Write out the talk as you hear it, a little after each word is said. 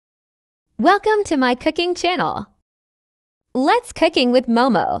Welcome to my cooking channel. Let's cooking with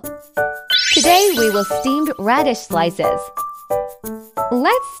Momo. Today we will steamed radish slices.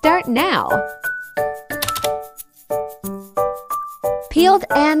 Let's start now. Peeled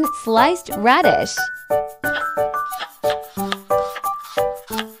and sliced radish.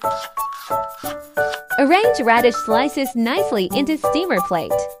 Arrange radish slices nicely into steamer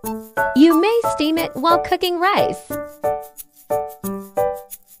plate. You may steam it while cooking rice.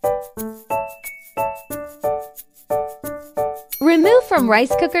 Remove from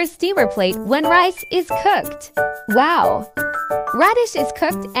rice cooker steamer plate when rice is cooked. Wow! Radish is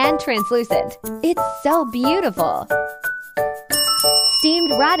cooked and translucent. It's so beautiful.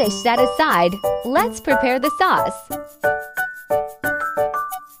 Steamed radish set aside. Let's prepare the sauce.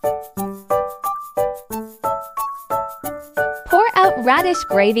 Pour out radish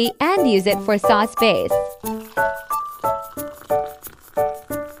gravy and use it for sauce base.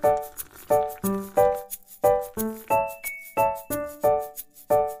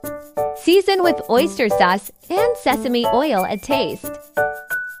 Season with oyster sauce and sesame oil at taste.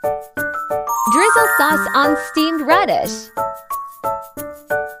 Drizzle sauce on steamed radish.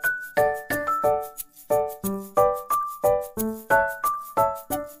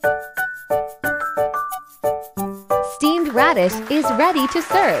 Steamed radish is ready to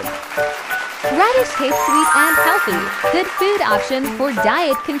serve. Radish tastes sweet and healthy. Good food option for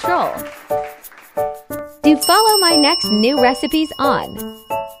diet control. Do follow my next new recipes on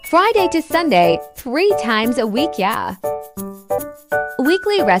Friday to Sunday, 3 times a week, yeah.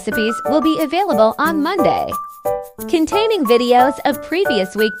 Weekly recipes will be available on Monday, containing videos of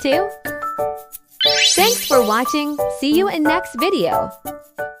previous week too. Thanks for watching. See you in next video.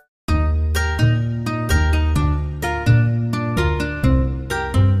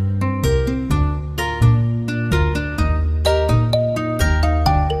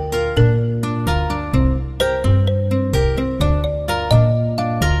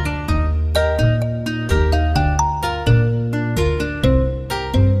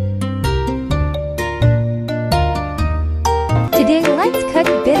 Today, let's cook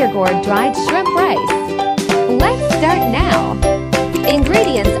Bittergourd dried shrimp rice. Let's start now.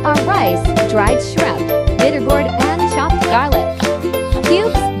 Ingredients are rice, dried shrimp, Bittergourd, and chopped garlic.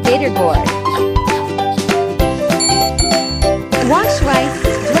 Cubes Bittergourd. Wash rice,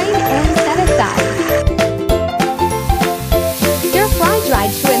 drain and set aside. Stir-fry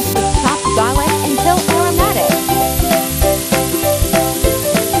dried shrimp with chopped garlic until aromatic.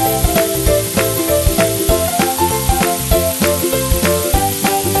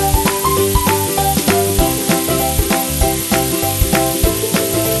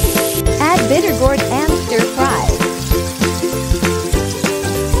 Bittergourd and stir-fry.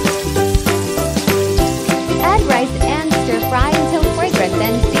 Add rice and stir-fry until fragrant,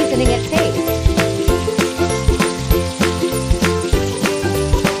 then seasoning at taste.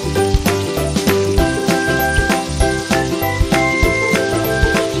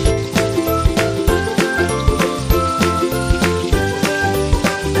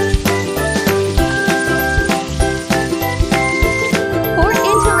 Pour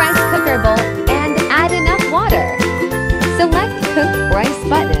into rice cooker bowl. Select Cook Rice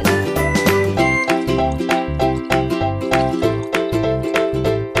button.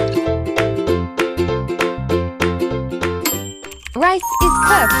 Rice is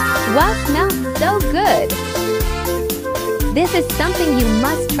cooked. Wow, smells so good. This is something you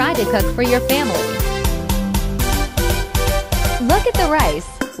must try to cook for your family. Look at the rice.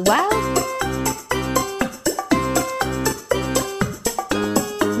 Wow!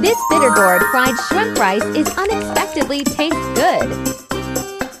 This Bittergourd fried shrimp rice is unexpectedly tastes good.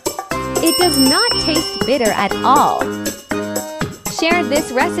 It does not taste bitter at all. Share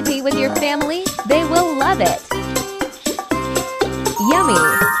this recipe with your family. They will love it. Yummy!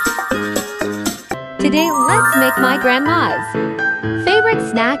 Today, let's make my grandma's favorite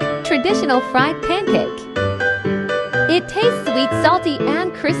snack, traditional fried pancake. It tastes sweet, salty,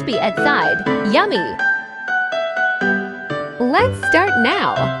 and crispy at side. Yummy! Let's start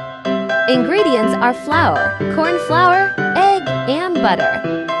now. Ingredients are flour, corn flour, egg, and butter.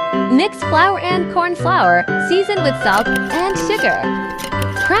 Mix flour and corn flour, season with salt and sugar.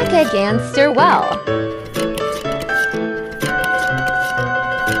 Crack egg and stir well.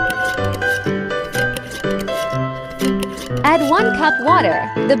 Add 1 cup water.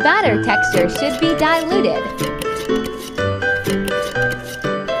 The batter texture should be diluted.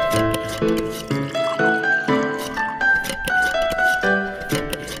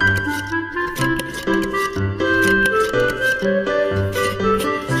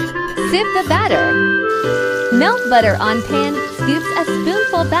 Sieve the batter. Melt butter on pan, scoops a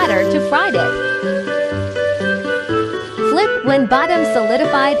spoonful vanilla batter to fry dip. Flip when bottom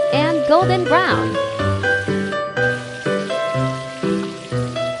solidified and golden brown.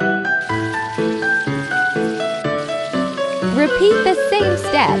 Repeat the same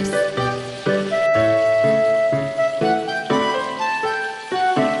steps.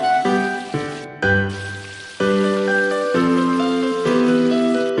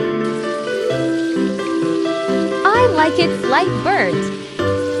 I like it slight burnt.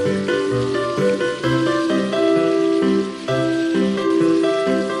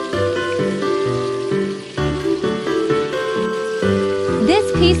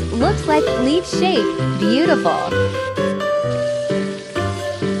 This piece looks like leaf shape. Beautiful.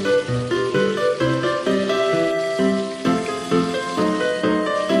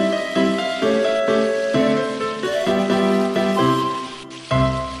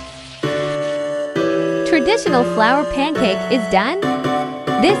 Traditional flour pancake is done.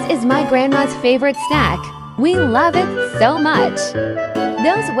 This is my grandma's favorite snack. We love it so much.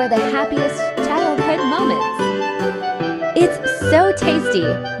 Those were the happiest childhood moments. It's so tasty.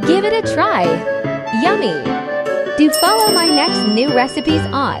 Give it a try. Yummy. Do follow my next new recipes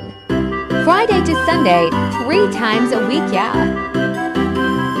on Friday to Sunday, 3 times a week, yeah.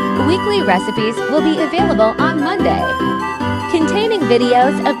 Weekly recipes will be available on Monday, containing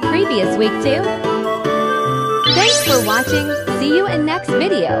videos of previous week too. Thanks for watching. See you in next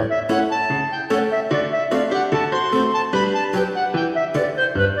video.